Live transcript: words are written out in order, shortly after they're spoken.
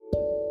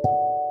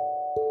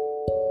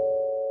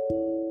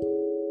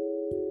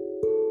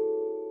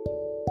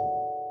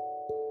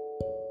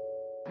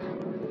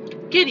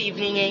Good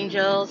evening,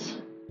 angels.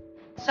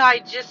 So I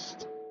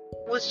just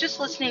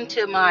listening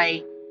to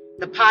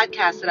the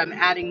podcast that I'm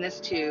adding this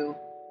to,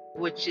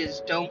 which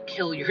is Don't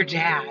Kill Your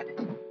Dad.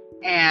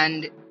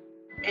 And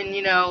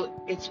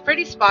it's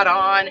pretty spot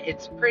on.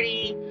 It's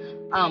pretty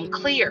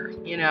clear,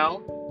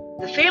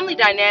 The family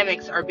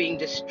dynamics are being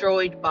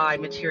destroyed by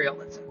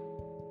materialism.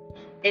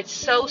 It's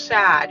so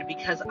sad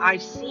because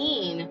I've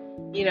seen,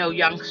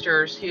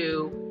 youngsters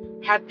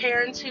who have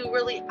parents who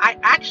really, I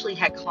actually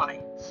had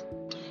clients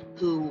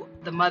who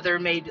the mother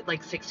made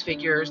like six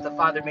figures, the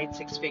father made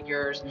six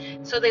figures.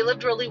 So they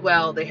lived really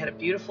well. They had a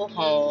beautiful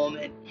home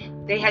and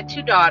they had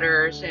two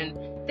daughters and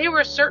they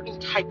were a certain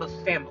type of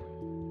family.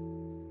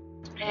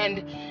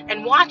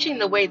 And watching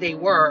the way the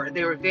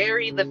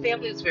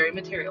family was very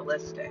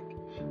materialistic,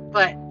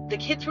 but the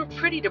kids were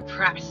pretty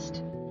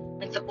depressed.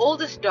 Like the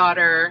oldest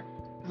daughter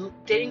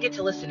didn't get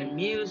to listen to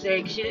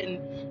music.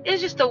 It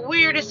was just the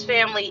weirdest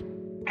family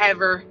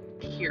ever,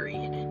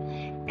 period.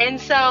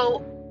 And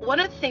so one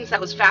of the things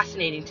that was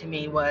fascinating to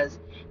me was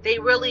they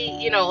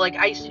really,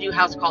 I used to do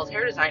house calls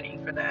hair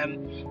designing for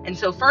them. And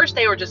so first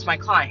they were just my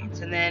clients.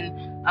 And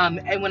then,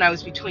 and when I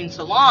was between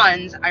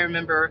salons, I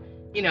remember,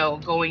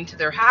 going to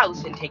their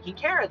house and taking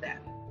care of them.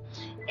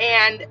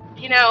 And,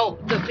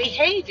 the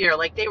behavior,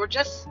 like they were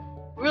just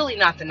really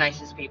not the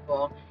nicest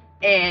people.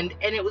 And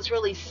it was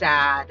really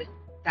sad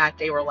that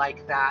they were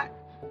like that.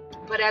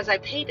 But as I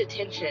paid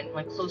attention,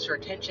 like closer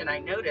attention, I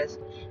noticed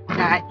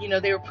that,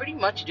 they were pretty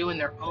much doing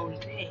their own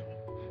thing.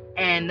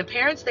 And the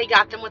parents, they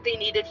got them what they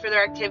needed for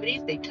their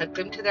activities. They took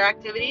them to their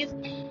activities.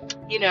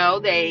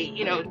 They,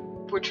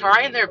 were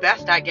trying their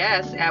best, I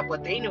guess, at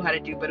what they knew how to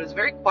do. But it was a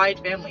very quiet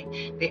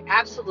family. They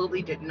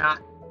absolutely did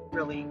not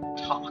really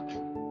talk.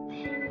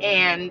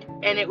 And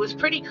it was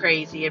pretty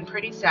crazy and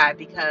pretty sad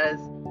because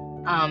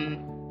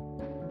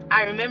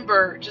I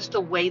remember just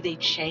the way they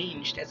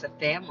changed as a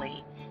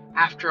family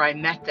after I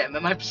met them.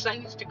 And my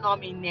son used to call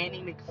me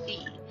Nanny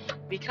McPhee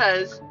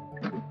because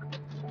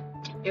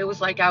it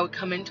was like I would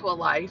come into a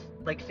life,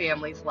 like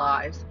families'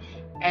 lives,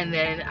 and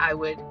then I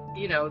would,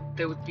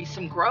 there would be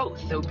some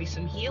growth, there would be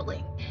some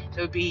healing,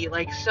 there would be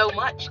like so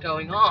much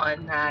going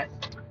on that,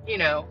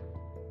 it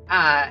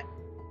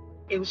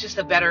was just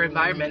a better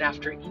environment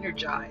after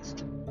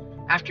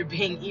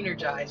being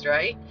energized,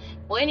 right?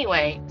 Well,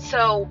 anyway,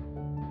 so,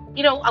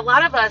 a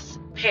lot of us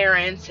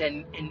parents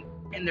and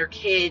their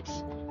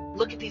kids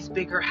look at these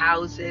bigger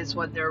houses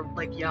when they're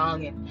like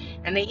young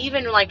and they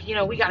even like,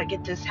 we got to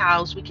get this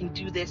house. We can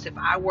do this. If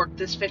I work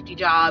this 50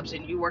 jobs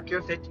and you work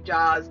your 50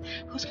 jobs,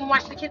 who's going to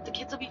watch the kids? The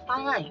kids will be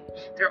fine.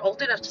 They're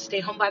old enough to stay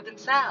home by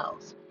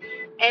themselves.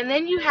 And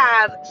then you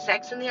have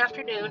sex in the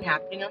afternoon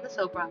happening on the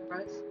soap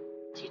operas,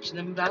 teaching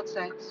them about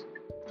sex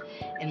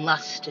and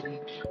lust and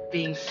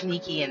being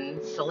sneaky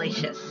and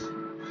salacious.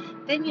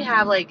 Then you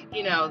have like,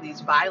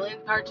 these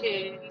violent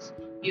cartoons.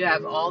 You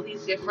have all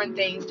these different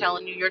things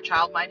telling you your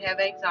child might have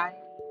anxiety.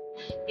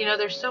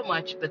 There's so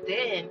much, but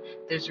then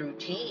there's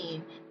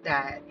routine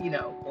that,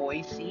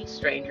 boys see,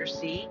 strangers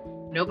see.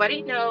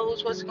 Nobody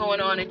knows what's going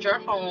on at your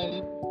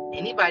home.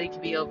 Anybody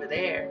could be over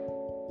there.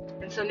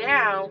 And so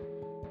now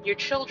your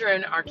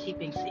children are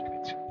keeping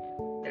secrets from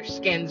you. Their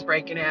skin's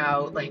breaking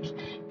out, like,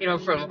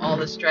 from all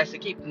the stress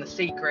of keeping the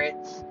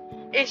secrets.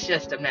 It's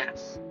just a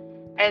mess.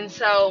 And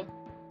so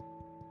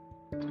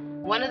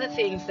one of the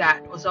things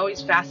that was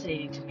always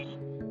fascinating to me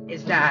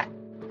is that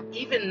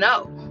even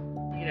though,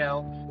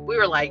 we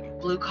were like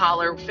blue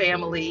collar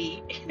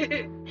family,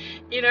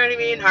 you know what I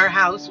mean? Our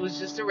house was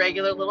just a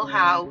regular little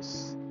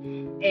house.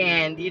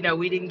 And,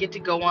 we didn't get to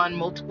go on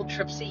multiple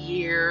trips a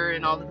year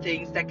and all the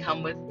things that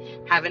come with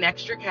having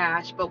extra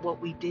cash. But what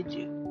we did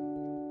do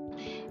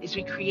is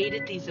we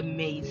created these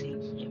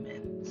amazing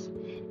humans.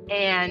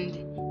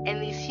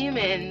 And these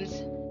humans,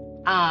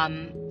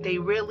 they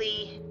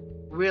really,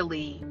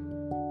 really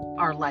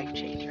are life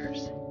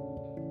changers.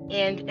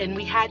 And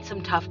we had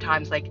some tough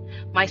times. Like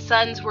my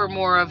sons were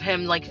more of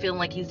him like feeling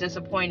like he's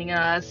disappointing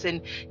us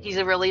and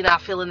he's really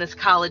not feeling this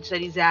college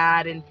that he's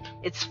at and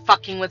it's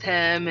fucking with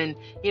him and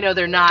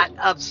they're not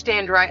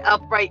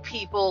upright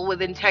people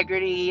with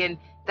integrity, and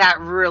that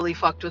really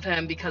fucked with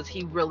him because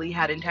he really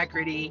had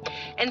integrity.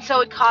 And so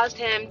it caused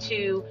him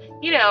to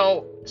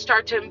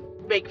start to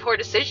make poor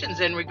decisions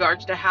in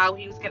regards to how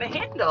he was going to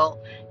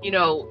handle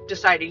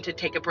deciding to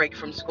take a break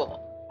from school.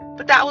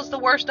 But that was the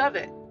worst of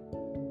it.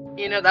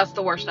 That's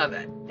the worst of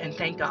it. And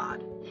thank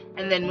God.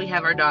 And then we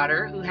have our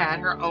daughter who had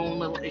her own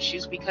little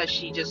issues because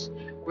she just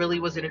really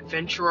was an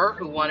adventurer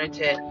who wanted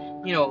to,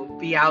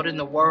 be out in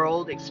the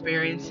world,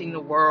 experiencing the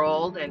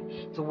world.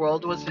 And the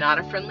world was not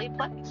a friendly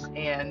place.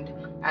 And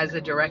as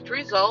a direct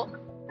result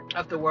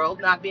of the world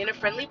not being a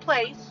friendly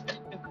place,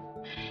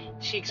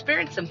 she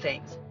experienced some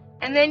things.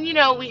 And then,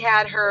 we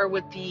had her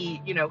with the,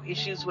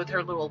 issues with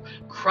her little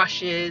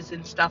crushes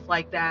and stuff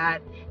like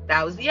that.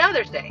 That was the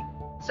other thing.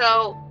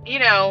 So,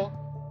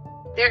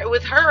 there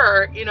with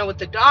her, with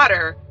the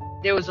daughter,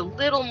 there was a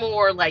little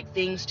more like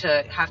things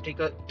to have to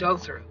go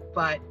through.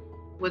 But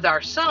with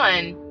our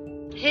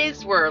son,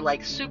 his were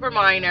like super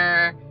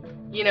minor.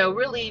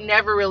 really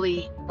never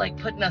really like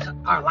putting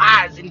our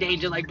lives in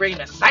danger, like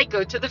bringing a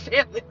psycho to the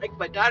family like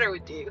my daughter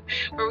would do,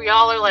 where we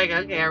all are like,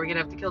 okay, are we gonna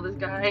have to kill this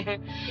guy?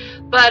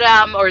 But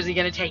or is he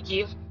gonna take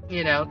you?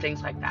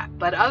 Things like that.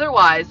 But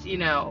otherwise,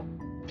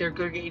 they're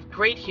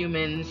great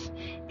humans,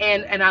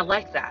 and I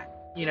like that.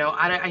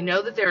 I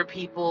know that there are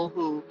people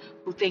who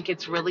think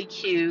it's really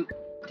cute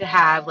to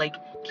have like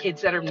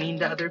kids that are mean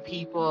to other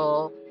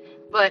people,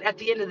 but at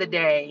the end of the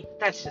day,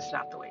 that's just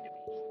not the way to be.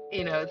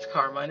 It's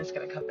karma and it's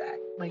gonna come back.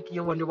 Like,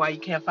 you'll wonder why you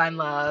can't find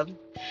love,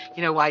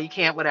 why you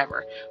can't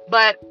whatever.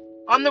 But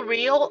on the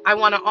real, I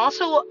want to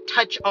also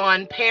touch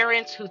on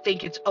parents who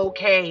think it's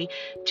okay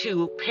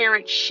to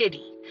parent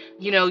shitty.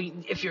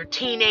 If you're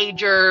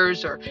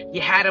teenagers or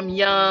you had them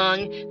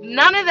young,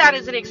 none of that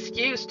is an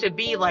excuse to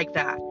be like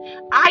that.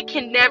 I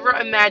can never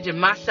imagine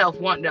myself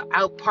wanting to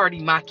out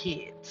party my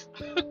kids.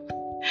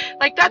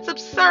 Like, that's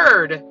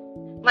absurd.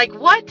 Like,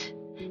 what?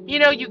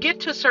 You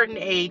get to a certain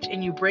age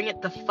and you bring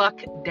it the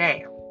fuck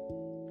down.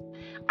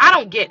 I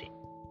don't get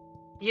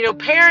it.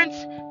 Parents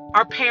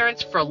are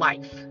parents for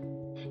life.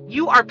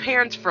 You are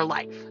parents for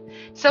life.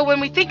 So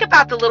when we think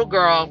about the little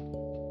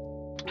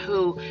girl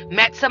who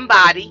met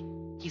somebody,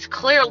 he's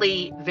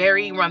clearly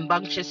very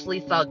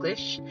rambunctiously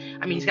thuggish.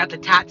 I mean, he's got the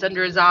tats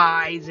under his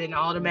eyes and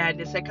all the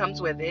madness that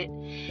comes with it.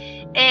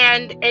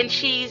 And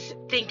she's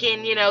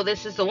thinking,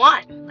 this is the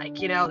one. Like,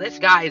 this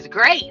guy is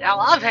great. I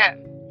love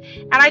him.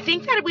 And I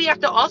think that we have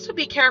to also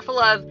be careful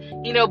of,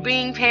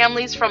 being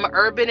families from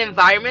urban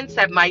environments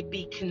that might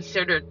be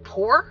considered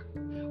poor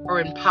or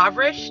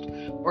impoverished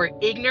or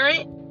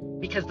ignorant,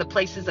 because the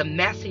place is a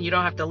mess and you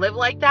don't have to live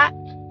like that.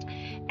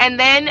 And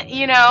then,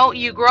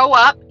 you grow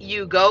up,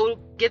 you go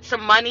get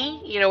some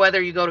money,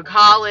 whether you go to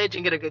college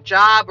and get a good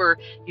job, or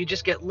you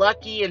just get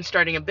lucky in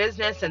starting a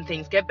business and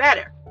things get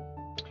better.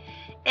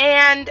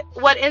 And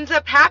what ends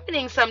up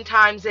happening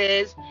sometimes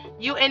is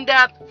you end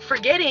up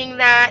forgetting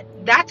that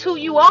that's who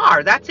you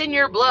are. That's in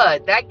your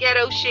blood. That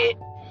ghetto shit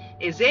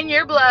is in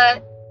your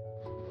blood.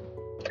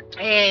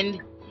 And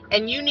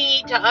you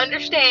need to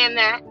understand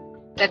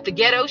that the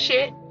ghetto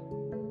shit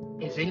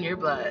is in your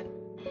blood.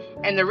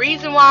 And the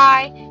reason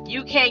why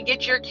you can't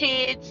get your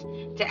kids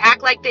to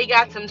act like they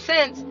got some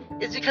sense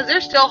is because they're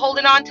still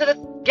holding on to the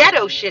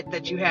ghetto shit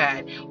that you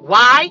had.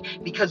 Why?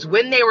 Because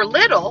when they were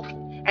little,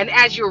 and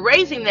as you're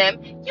raising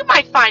them, you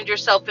might find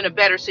yourself in a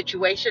better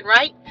situation,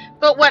 right?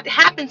 But what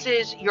happens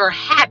is your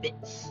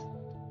habits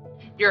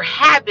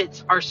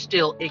are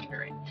still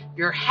ignorant.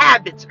 Your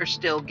habits are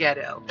still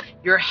ghetto.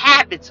 Your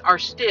habits are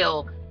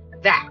still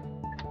that,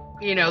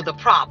 the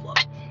problem.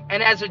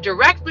 And as a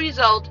direct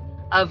result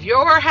of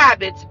your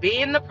habits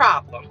being the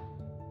problem,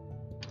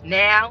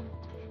 now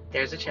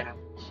there's a challenge.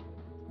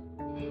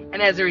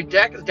 And as a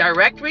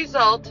direct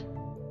result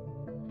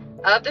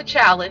of the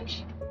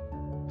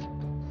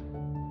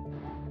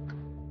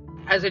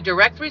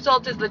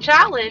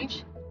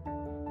challenge,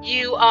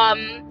 you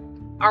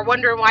are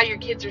wondering why your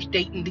kids are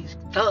dating these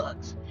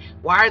thugs.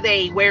 Why are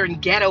they wearing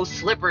ghetto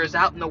slippers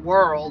out in the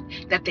world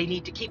that they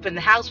need to keep in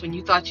the house when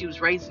you thought you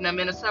was raising them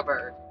in a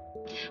suburb?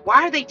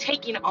 Why are they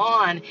taking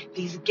on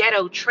these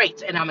ghetto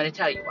traits? And I'm going to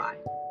tell you why.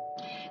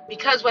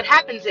 Because what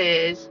happens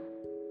is,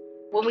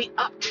 when we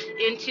upped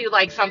into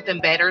like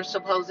something better,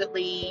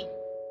 supposedly,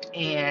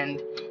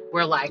 and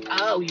we're like,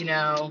 oh,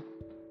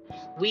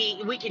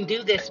 we can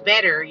do this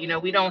better.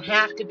 We don't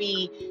have to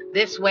be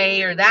this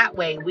way or that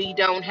way. We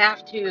don't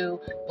have to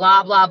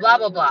blah, blah, blah,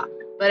 blah, blah.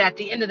 But at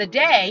the end of the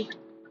day,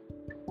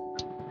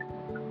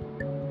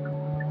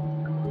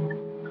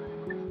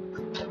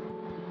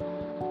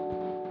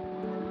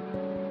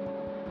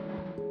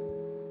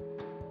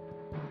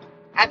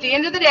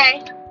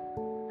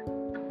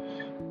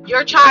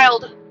 your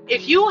child,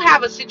 if you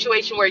have a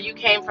situation where you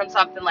came from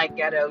something like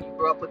ghetto, you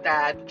grew up with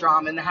that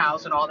drama in the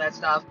house and all that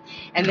stuff,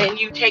 and then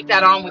you take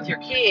that on with your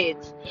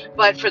kids,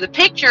 but for the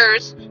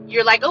pictures,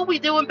 you're like, oh, we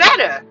doing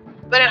better.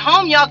 But at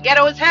home, y'all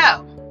ghetto as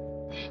hell.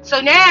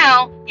 So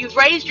now you've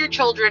raised your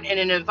children in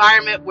an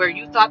environment where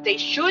you thought they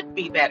should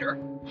be better,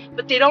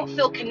 but they don't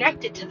feel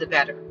connected to the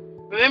better.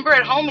 Remember,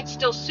 at home, it's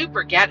still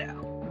super ghetto.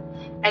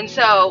 And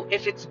so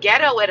if it's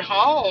ghetto at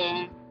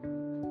home,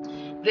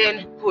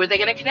 then who are they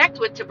going to connect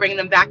with to bring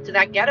them back to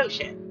that ghetto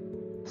shit?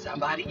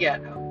 Somebody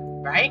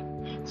ghetto, right?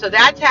 So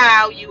that's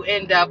how you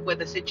end up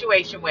with a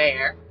situation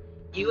where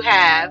you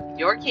have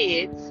your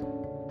kids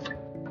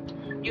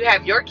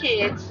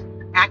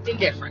acting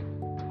different,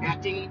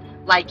 acting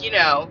like,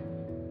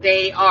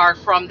 they are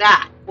from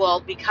that.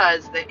 Well,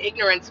 because the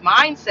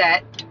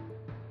mindset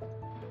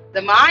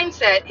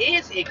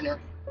is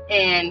ignorant.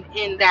 And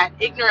in that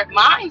ignorant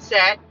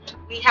mindset,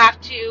 we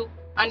have to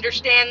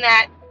understand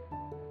that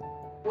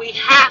we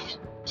have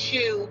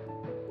to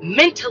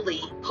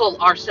mentally pull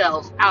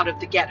ourselves out of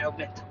the ghetto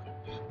mentally.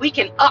 We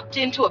can opt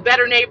into a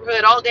better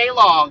neighborhood all day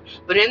long,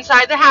 but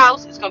inside the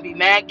house, it's going to be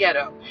mad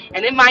ghetto.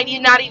 And it might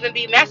not even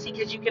be messy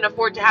because you can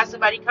afford to have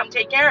somebody come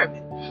take care of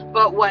it.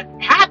 But what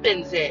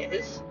happens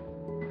is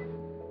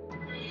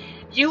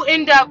you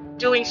end up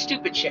doing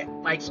stupid shit,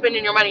 like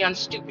spending your money on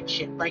stupid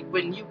shit, like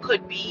when you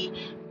could be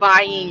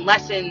buying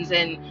lessons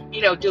and,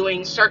 you know,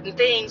 doing certain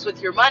things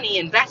with your money,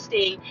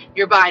 investing.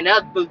 You're buying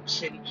Ugg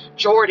boots and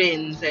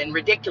Jordans and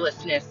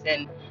ridiculousness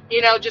and,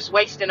 you know, just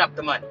wasting up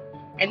the money.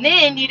 And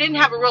then you didn't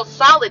have a real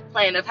solid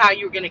plan of how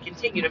you were going to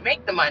continue to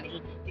make the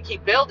money to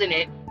keep building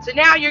it. So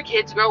now your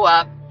kids grow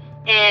up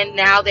and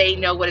now they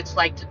know what it's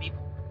like to be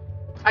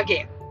poor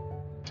again.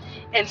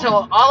 And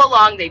so all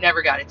along they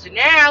never got it. So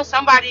now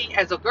somebody,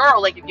 as a girl,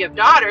 like if you have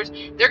daughters,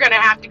 they're going to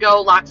have to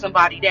go lock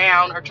somebody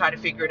down or try to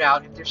figure it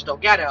out. If they're still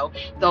ghetto,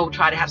 they'll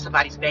try to have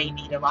somebody's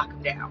baby to lock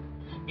them down,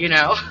 you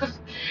know.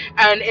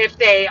 And if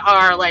they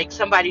are like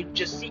somebody who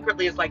just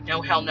secretly is like, no,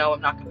 hell no,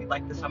 I'm not going to be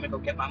like this, I'm going to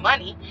go get my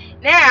money.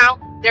 Now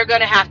they're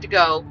going to have to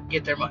go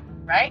get their money,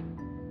 right?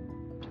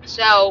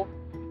 So,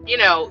 you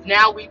know,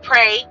 now we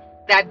pray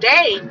that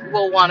they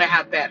will want to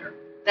have better,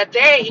 that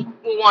they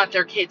will want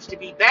their kids to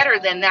be better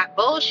than that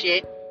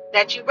bullshit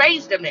that you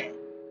raised them in.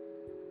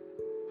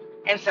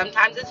 And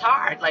sometimes it's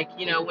hard. Like,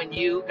 you know, when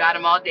you got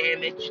them all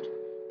damaged,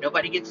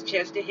 nobody gets a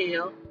chance to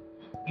heal.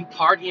 You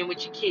partying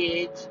with your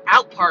kids,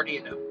 out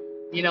partying them.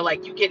 You know,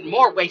 like you getting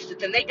more wasted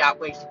than they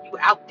got wasted. You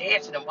out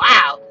dancing them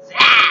wild.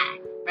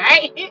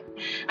 Right?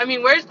 I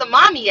mean, where's the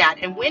mommy at?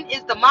 And when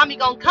is the mommy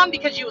gonna come?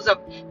 Because you was a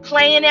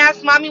playing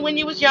ass mommy when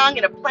you was young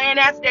and a playing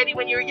ass daddy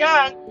when you were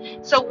young.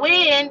 So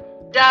when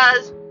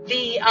does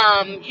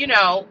the you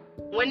know,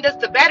 when does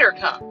the better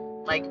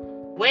come? Like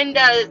when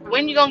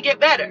you gonna get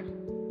better?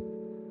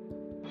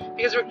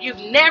 Because you've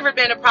never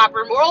been a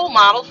proper role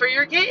model for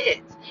your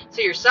kids.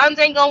 So your sons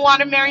ain't gonna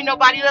want to marry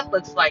nobody that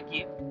looks like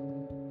you,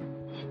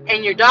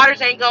 and your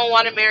daughters ain't gonna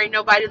want to marry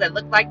nobody that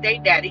look like they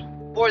daddy,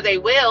 or they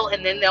will,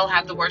 and then they'll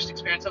have the worst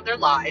experience of their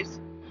lives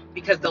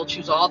because they'll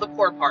choose all the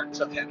poor parts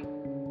of him.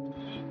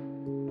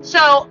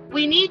 So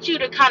we need you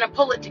to kind of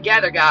pull it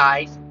together,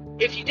 guys.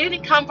 If you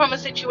didn't come from a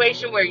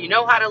situation where you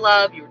know how to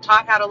love, you were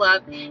taught how to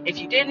love, if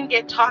you didn't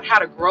get taught how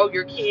to grow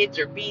your kids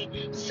or be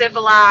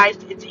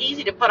civilized, it's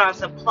easy to put on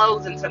some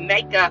clothes and some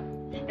makeup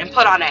and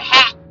put on a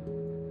hat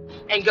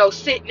and go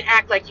sit and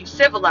act like you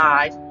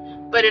civilized.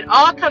 But it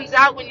all comes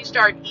out when you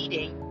start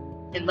eating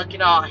and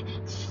looking all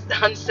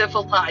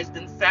uncivilized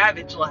and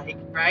savage-like,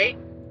 right?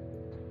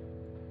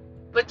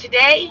 But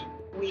today,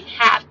 we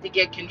have to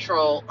get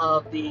control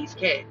of these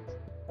kids.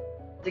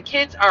 The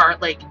kids are,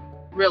 like,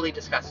 really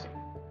disgusting.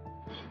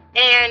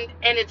 And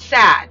it's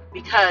sad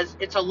because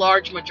it's a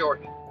large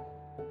majority.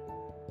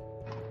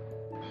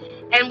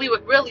 And we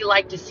would really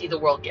like to see the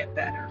world get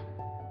better.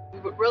 We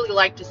would really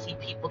like to see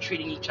people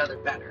treating each other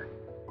better.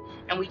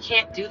 And we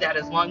can't do that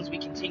as long as we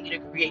continue to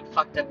create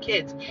fucked up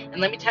kids.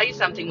 And let me tell you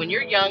something, when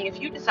you're young, if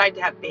you decide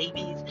to have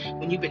babies,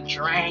 when you've been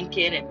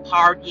drinking and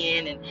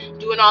partying and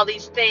doing all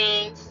these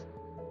things,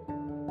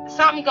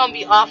 something's gonna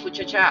be off with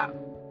your child.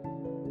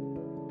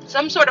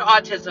 Some sort of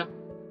autism.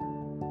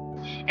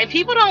 And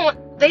people don't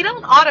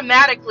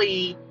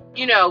automatically,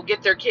 you know,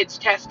 get their kids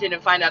tested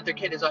and find out their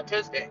kid is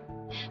autistic.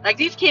 Like,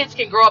 these kids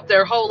can grow up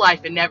their whole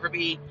life and never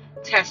be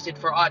tested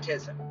for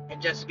autism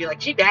and just be like,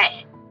 she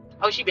bad.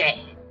 Oh, she bad.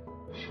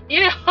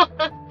 You know,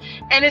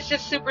 and it's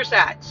just super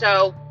sad.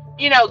 So,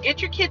 you know,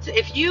 get your kids,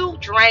 if you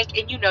drank,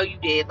 and you know you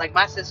did, like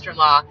my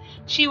sister-in-law,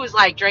 she was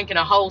like drinking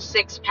a whole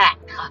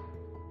 6-pack cup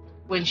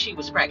when she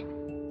was pregnant.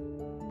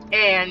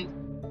 And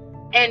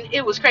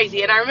it was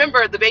crazy. And I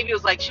remember the baby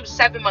was like, she was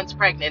 7 months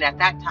pregnant at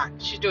that time.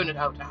 She's doing it the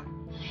whole time.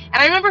 And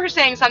I remember her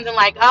saying something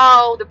like,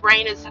 oh, the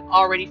brain is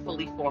already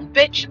fully formed.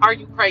 Bitch, are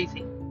you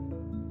crazy?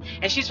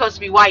 And she's supposed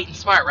to be white and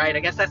smart, right? I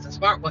guess that's the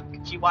smart one,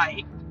 because she's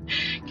white.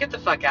 Get the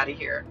fuck out of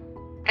here.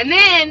 And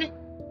then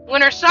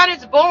when her son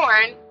is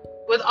born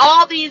with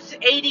all these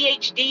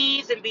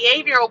ADHDs and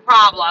behavioral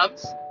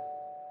problems,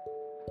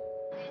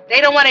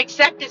 they don't want to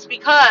accept this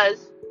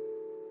because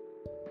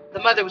the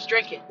mother was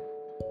drinking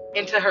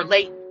into her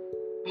late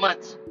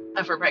months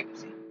of her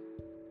pregnancy.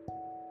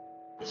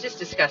 It's just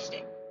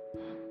disgusting.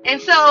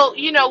 And so,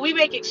 you know, we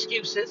make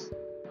excuses.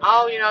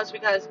 Oh, you know, it's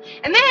because,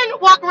 and then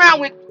walk around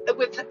with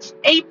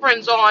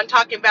aprons on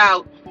talking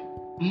about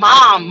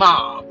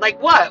mom.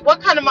 Like what?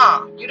 What kind of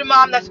mom? You the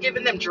mom that's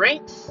giving them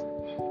drinks?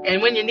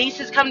 And when your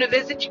nieces come to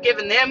visit, you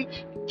giving them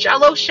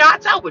Jello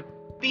shots? I would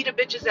beat a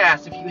bitch's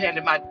ass if you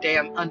handed my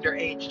damn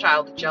underage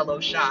child a Jello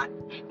shot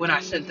when I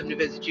sent them to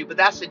visit you. But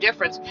that's the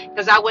difference,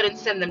 because I wouldn't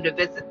send them to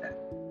visit them.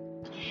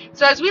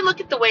 So as we look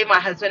at the way my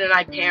husband and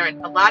I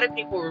parent, a lot of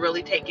people were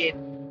really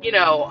taking, you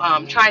know,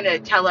 trying to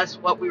tell us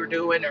what we were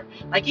doing. Or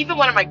like even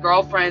one of my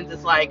girlfriends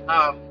is like,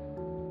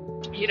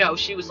 you know,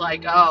 she was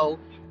like, oh,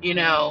 you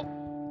know,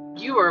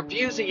 you were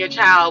abusing your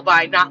child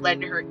by not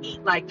letting her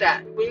eat like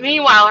that.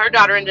 Meanwhile, her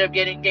daughter ended up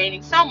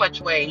gaining so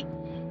much weight.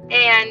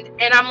 And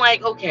I'm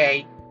like,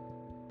 okay,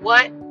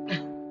 what?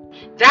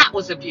 That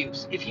was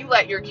abuse. If you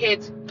let your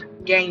kids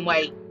gain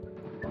weight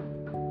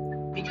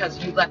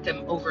because you let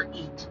them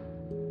overeat,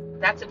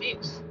 that's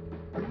abuse.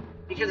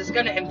 Because it's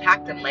going to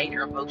impact them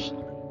later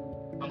emotionally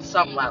on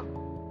some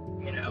level,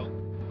 you know.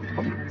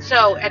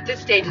 So at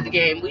this stage of the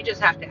game, we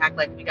just have to act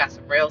like we got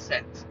some real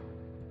sense.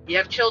 You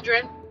have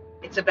children,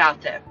 it's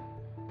about them.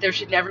 There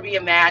should never be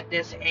a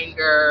madness,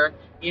 anger.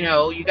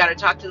 You got to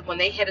talk to them when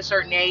they hit a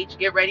certain age.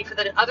 Get ready for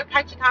the other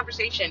types of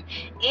conversation.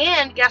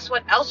 And guess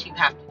what else you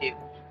have to do?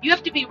 You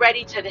have to be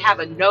ready to have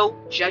a no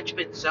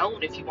judgment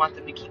zone if you want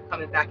them to keep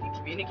coming back and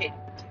communicating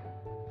with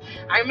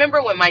you. I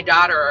remember when my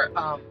daughter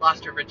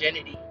lost her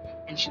virginity,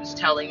 and she was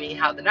telling me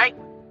how the night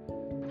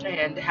went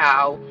and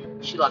how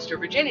she lost her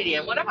virginity.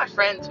 And one of my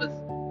friends was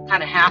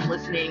kind of half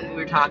listening. We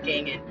were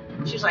talking,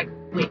 and she was like,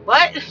 "Wait,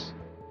 what?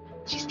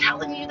 She's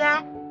telling you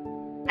that?"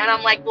 And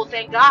I'm like, well,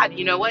 thank God.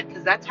 You know what?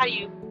 Because that's how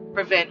you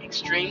prevent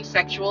extreme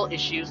sexual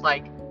issues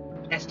like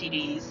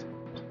STDs,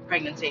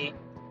 pregnancy.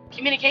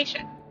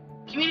 Communication.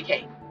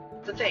 Communicate.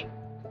 It's a thing.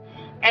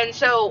 And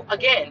so,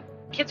 again,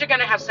 kids are going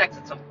to have sex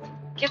at some point.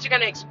 Kids are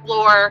going to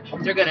explore.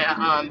 They're going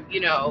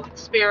to,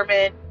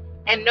 experiment.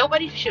 And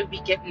nobody should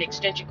be getting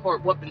extension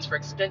cord whoopings for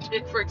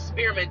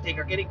experimenting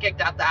or getting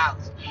kicked out the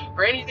house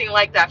or anything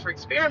like that for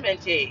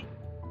experimenting.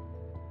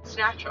 It's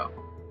natural.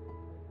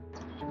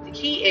 The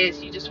key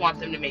is you just want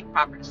them to make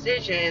proper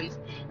decisions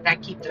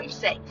that keep them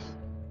safe,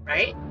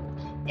 right?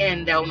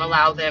 And don't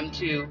allow them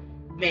to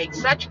make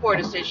such poor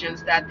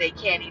decisions that they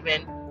can't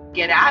even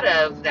get out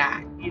of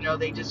that.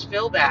 They just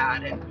feel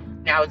bad,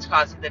 and now it's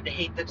causing them to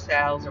hate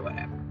themselves or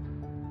whatever.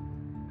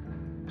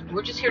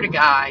 We're just here to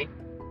guide,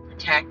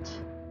 protect,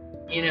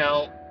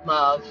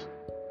 love.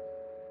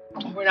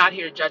 We're not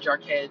here to judge our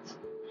kids.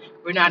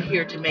 We're not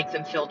here to make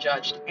them feel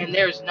judged. And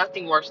there's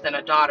nothing worse than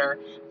a daughter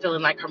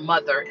feeling like her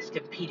mother is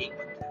competing with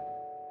them.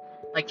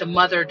 Like the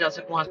mother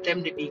doesn't want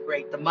them to be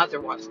great. The mother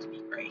wants to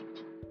be great.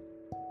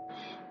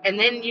 And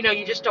then,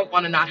 you just don't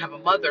want to not have a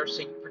mother,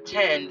 so you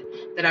pretend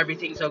that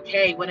everything's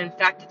okay, when in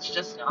fact it's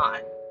just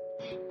not.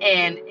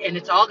 And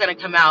it's all going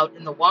to come out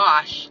in the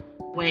wash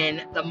when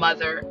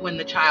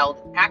the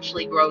child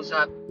actually grows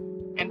up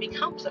and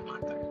becomes a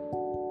mother.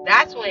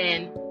 That's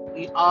when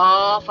we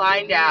all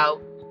find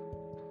out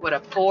what a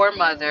poor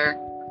mother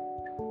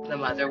the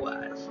mother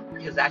was.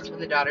 Because that's when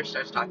the daughter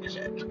starts talking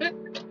shit.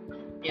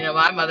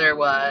 My mother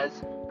was,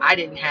 I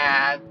didn't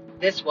have,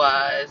 this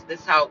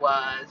is how it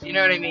was. You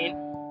know what I mean?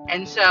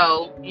 And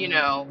so,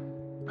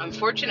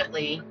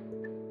 unfortunately,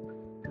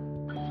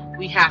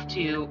 we have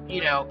to,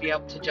 be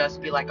able to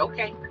just be like,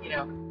 okay,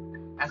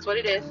 that's what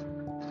it is.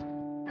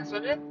 That's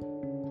what it is,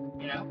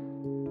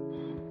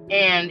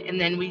 And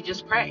then we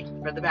just pray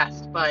for the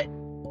best. But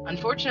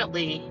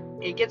unfortunately,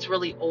 it gets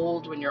really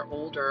old when you're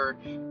older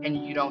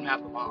and you don't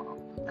have a mom.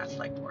 That's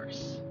like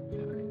worse.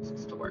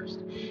 It's the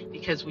worst.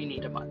 Because we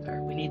need a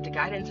mother. We need the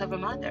guidance of a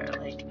mother.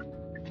 Like,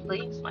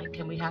 please,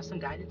 can we have some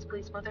guidance,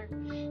 please, mother?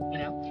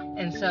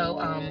 And so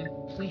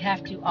we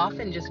have to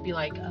often just be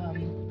like,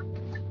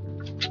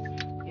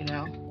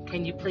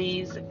 can you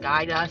please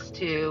guide us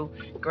to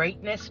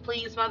greatness,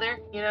 please, mother?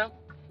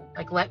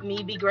 Like, let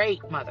me be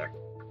great, mother.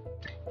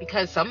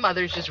 Because some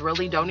mothers just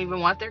really don't even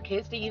want their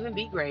kids to even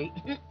be great.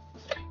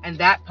 And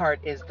that part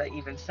is the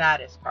even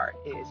saddest part,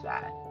 is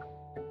that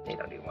they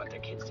don't even want their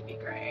kids to be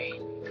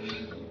great.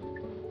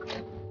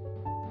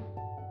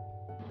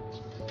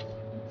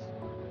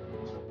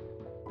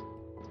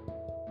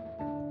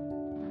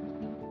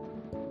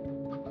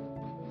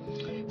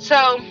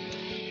 So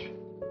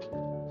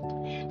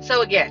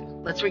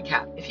again, let's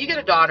recap. If you get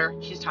a daughter,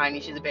 she's tiny,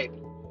 she's a baby.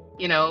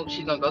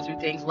 She's going to go through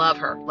things. Love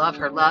her. Let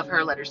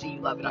her see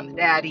you love it on the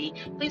daddy.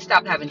 Please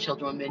stop having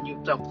children with men you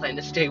don't plan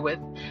to stay with.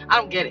 I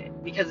don't get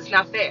it, because it's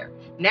not fair.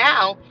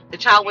 Now, the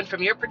child went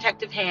from your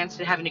protective hands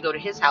to having to go to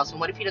his house. And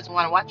what if he doesn't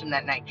want to watch him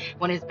that night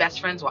when his best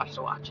friends wants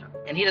to watch him?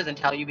 And he doesn't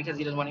tell you because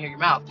he doesn't want to hear your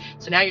mouth.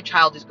 So now your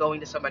child is going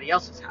to somebody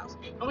else's house.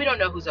 And we don't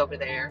know who's over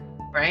there,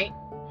 right?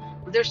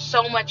 There's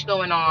so much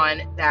going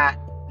on that,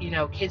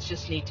 kids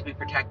just need to be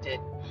protected.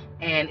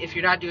 And if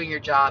you're not doing your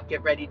job,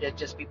 get ready to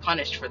just be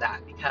punished for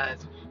that,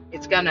 because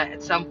it's going to,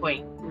 at some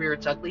point, rear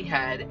its ugly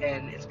head,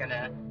 and it's going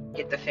to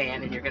hit the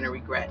fan, and you're going to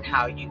regret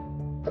how you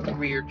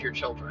reared your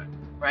children,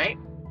 right?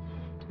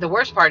 The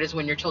worst part is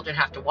when your children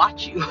have to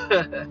watch you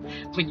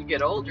when you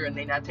get older and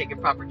they not taking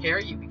proper care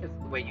of you because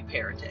of the way you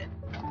parented.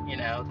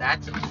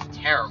 That's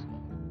terrible,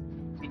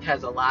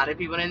 because a lot of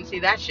people didn't see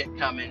that shit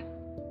coming.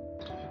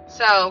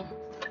 So,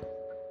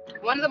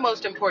 one of the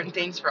most important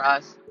things for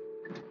us,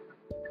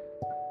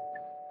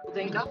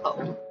 then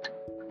go.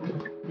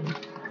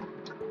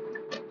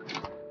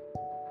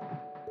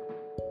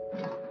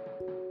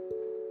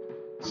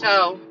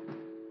 So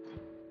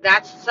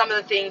that's some of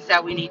the things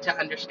that we need to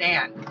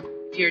understand.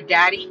 If you're a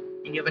daddy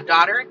and you have a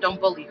daughter,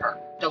 don't bully her.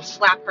 Don't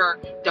slap her.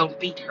 Don't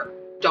beat her.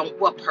 Don't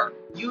whoop her.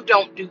 You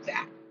don't do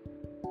that.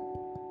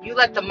 You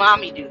let the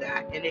mommy do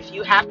that. And if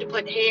you have to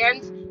put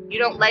hands, you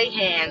don't lay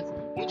hands.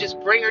 You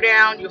just bring her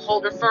down, you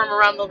hold her firm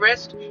around the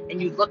wrist,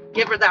 and you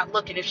give her that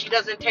look. And if she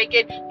doesn't take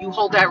it, you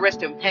hold that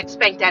wrist and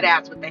spank that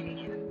ass with the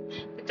hand.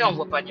 But don't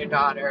whoop on your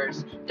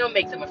daughters. Don't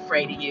make them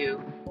afraid of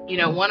you.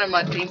 One of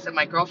the things that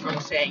my girlfriend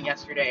was saying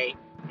yesterday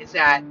is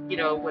that,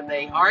 when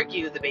they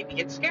argue, the baby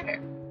gets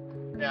scared.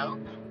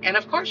 And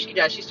of course she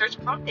does. She starts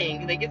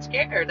crying. They get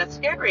scared. That's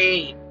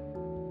scary.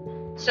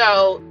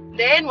 So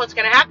then what's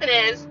going to happen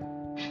is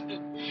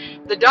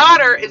the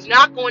daughter is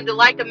not going to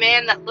like a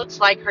man that looks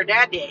like her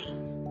daddy.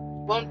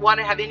 won't want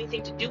to have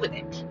anything to do with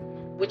it.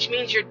 Which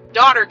means your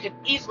daughter could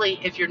easily,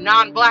 if you're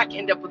non-black,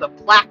 end up with a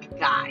black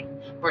guy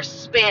or a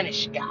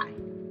Spanish guy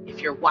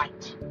if you're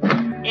white.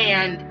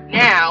 And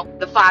now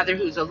the father,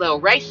 who's a little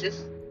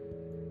racist,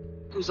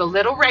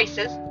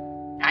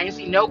 I ain't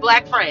see no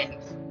black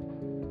friends,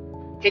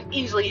 could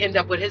easily end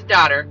up with his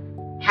daughter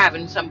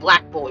having some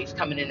black boys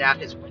coming in and out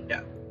his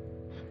window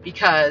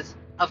because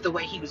of the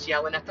way he was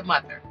yelling at the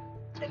mother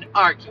and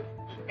arguing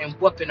and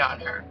whooping on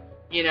her.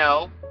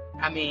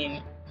 I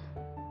mean,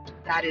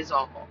 that is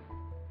awful.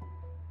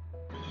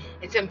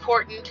 It's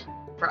important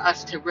for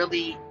us to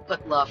really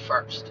put love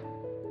first.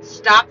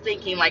 Stop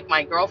thinking like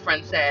my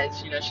girlfriend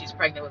says, she's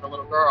pregnant with a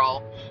little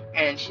girl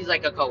and she's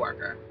like a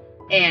coworker.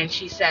 And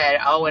she said,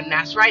 oh, and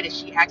that's right, if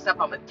she acts up,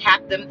 I'm going to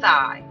tap them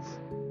thighs.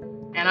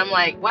 And I'm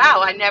like,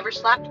 wow, I never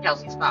slapped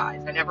Kelsey's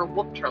thighs. I never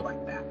whooped her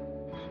like that.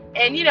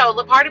 And,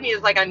 the part of me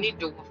is like, I need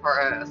to whoop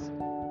her ass.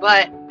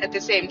 But at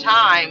the same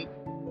time,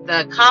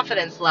 the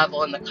confidence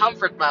level and the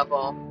comfort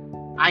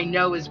level, I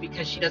know is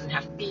because she doesn't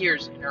have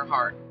fears in her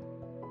heart.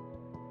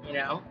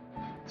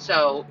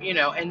 So,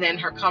 and then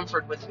her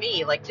comfort with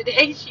me, like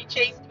today she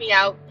chased me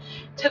out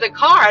to the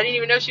car. I didn't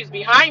even know she was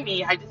behind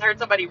me. I just heard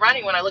somebody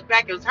running. When I looked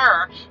back, it was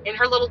her in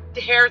her little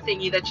hair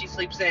thingy that she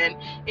sleeps in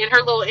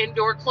her little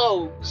indoor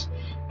clothes.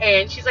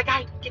 And she's like,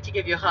 I get to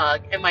give you a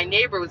hug. And my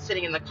neighbor was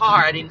sitting in the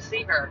car. I didn't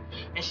see her.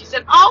 And she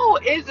said, oh,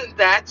 isn't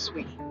that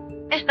sweet?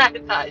 And I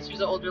thought, she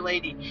was an older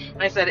lady.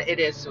 And I said, it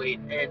is sweet.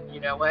 And you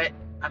know what?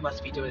 I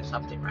must be doing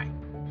something right.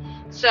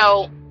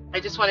 So I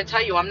just want to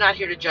tell you, I'm not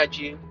here to judge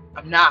you.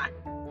 I'm not.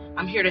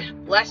 I'm here to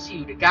bless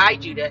you, to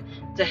guide you,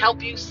 to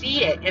help you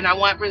see it. And I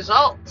want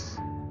results.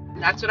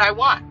 That's what I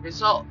want,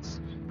 results.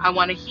 I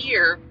want to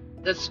hear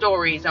the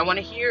stories. I want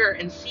to hear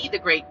and see the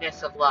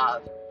greatness of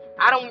love.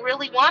 I don't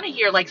really want to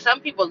hear, like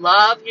some people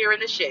love hearing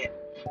the shit.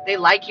 They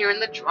like hearing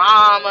the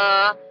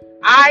drama.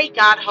 I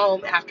got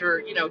home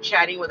after,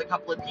 chatting with a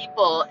couple of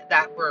people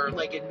that were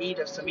like in need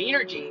of some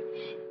energy.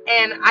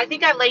 And I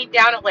think I laid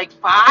down at like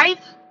 5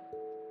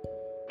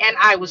 and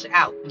I was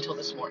out until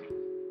this morning.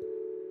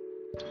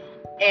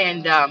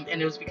 And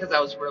it was because I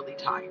was really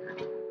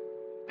tired.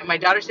 And my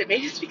daughter said,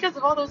 maybe it's because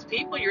of all those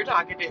people you're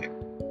talking to.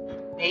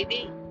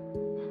 Maybe.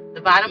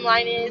 The bottom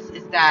line is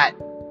that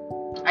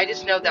I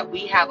just know that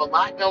we have a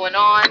lot going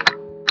on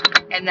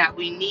and that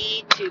we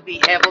need to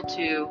be able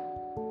to,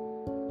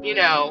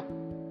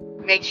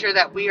 make sure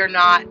that we are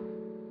not,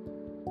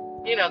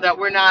 that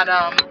we're not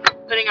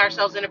putting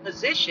ourselves in a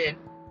position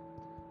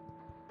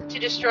to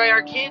destroy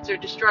our kids or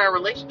destroy our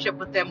relationship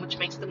with them, which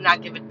makes them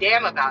not give a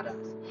damn about us.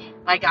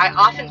 Like I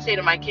often say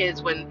to my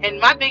kids and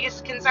my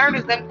biggest concern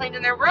is them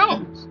cleaning their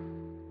rooms.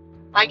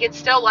 Like it's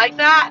still like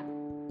that.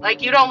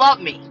 Like you don't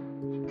love me.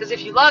 Because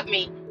if you love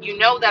me, you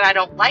know that I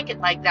don't like it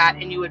like that,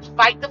 and you would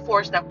fight the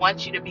force that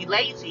wants you to be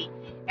lazy,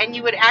 and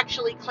you would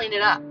actually clean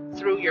it up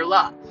through your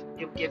love.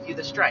 It will give you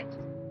the strength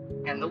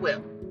and the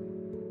will.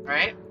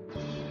 Right?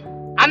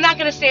 I'm not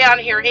going to stay on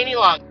here any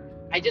longer.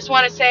 I just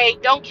want to say,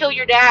 don't kill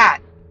your dad.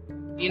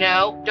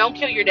 Don't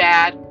kill your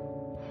dad.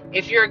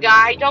 If you're a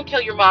guy, don't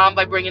kill your mom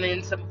by bringing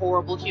in some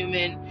horrible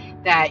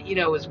human that,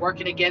 is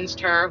working against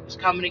her, who's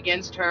coming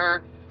against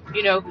her,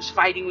 who's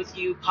fighting with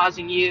you,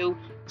 causing you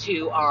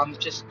to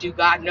just do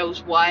God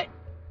knows what.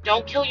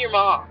 Don't kill your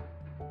mom.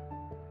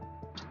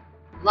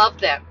 Love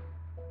them.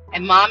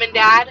 And mom and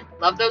dad,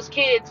 love those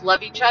kids,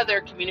 love each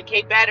other,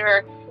 communicate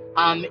better,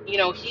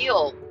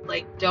 heal.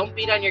 Like, don't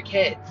beat on your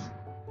kids.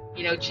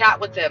 Chat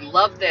with them,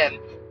 love them.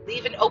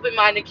 Leave an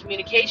open-minded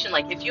communication.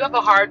 Like, if you have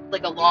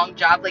a long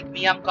job like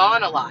me, I'm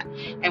gone a lot.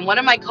 And one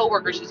of my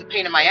coworkers, who's a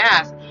pain in my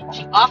ass,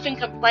 she often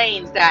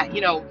complains that,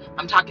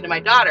 I'm talking to my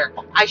daughter.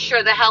 I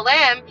sure the hell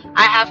am.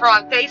 I have her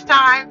on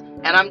FaceTime.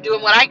 And I'm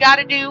doing what I got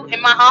to do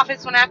in my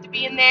office when I have to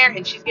be in there.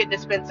 And she's getting to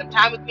spend some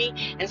time with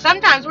me. And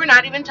sometimes we're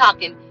not even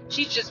talking.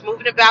 She's just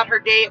moving about her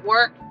day at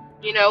work,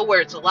 where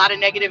it's a lot of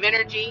negative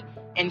energy.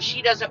 And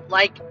she doesn't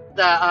like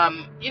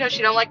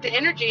she don't like the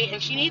energy.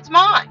 And she needs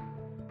mine.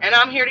 And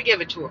I'm here to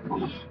give it to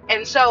her.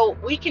 And so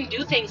we can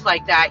do things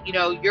like that.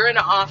 You're in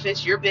the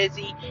office. You're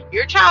busy.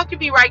 Your child could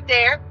be right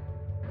there.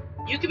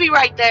 You could be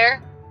right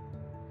there.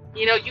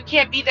 You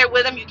can't be there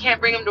with them. You can't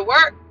bring them to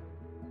work.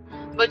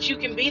 But you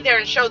can be there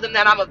and show them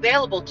that I'm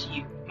available to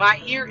you.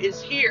 My ear is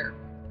here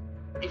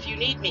if you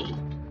need me.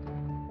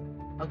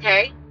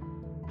 Okay?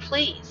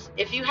 Please,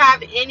 if you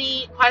have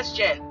any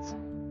questions,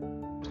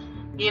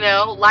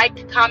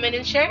 like, comment,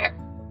 and share.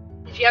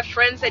 If you have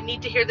friends that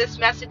need to hear this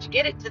message,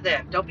 get it to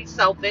them. Don't be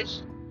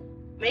selfish.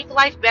 Make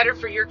life better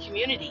for your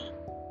community,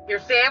 your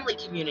family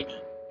community.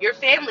 Your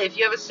family, if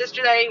you have a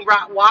sister that ain't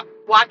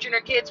watching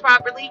her kids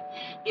properly,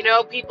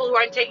 people who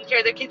aren't taking care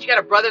of their kids, you got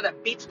a brother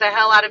that beats the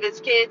hell out of his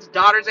kids,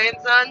 daughters and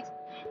sons,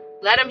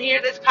 let them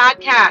hear this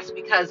podcast,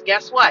 because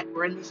guess what?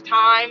 We're in these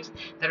times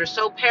that are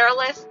so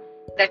perilous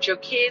that your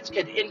kids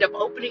could end up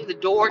opening the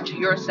door to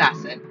your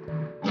assassin.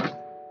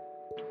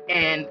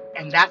 And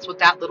that's what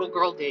that little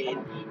girl did.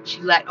 She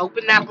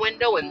opened that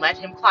window and let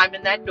him climb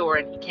in that door,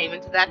 and he came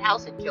into that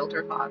house and killed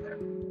her father.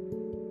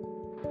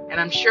 And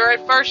I'm sure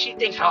at first she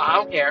thinks, oh, I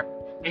don't care.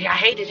 I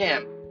hated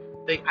him.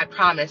 But I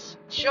promise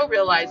she'll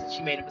realize that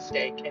she made a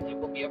mistake and it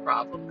will be a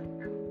problem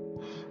later.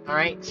 All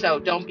right? So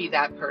don't be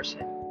that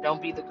person.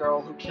 Don't be the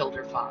girl who killed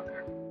her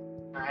father.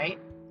 All right?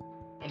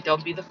 And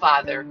don't be the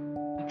father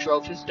who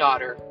drove his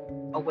daughter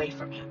away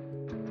from him.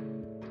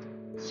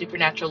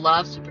 Supernatural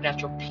love,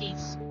 supernatural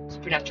peace,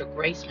 supernatural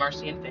grace,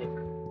 mercy, and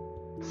favor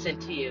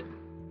sent to you.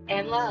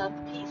 And love.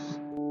 Peace.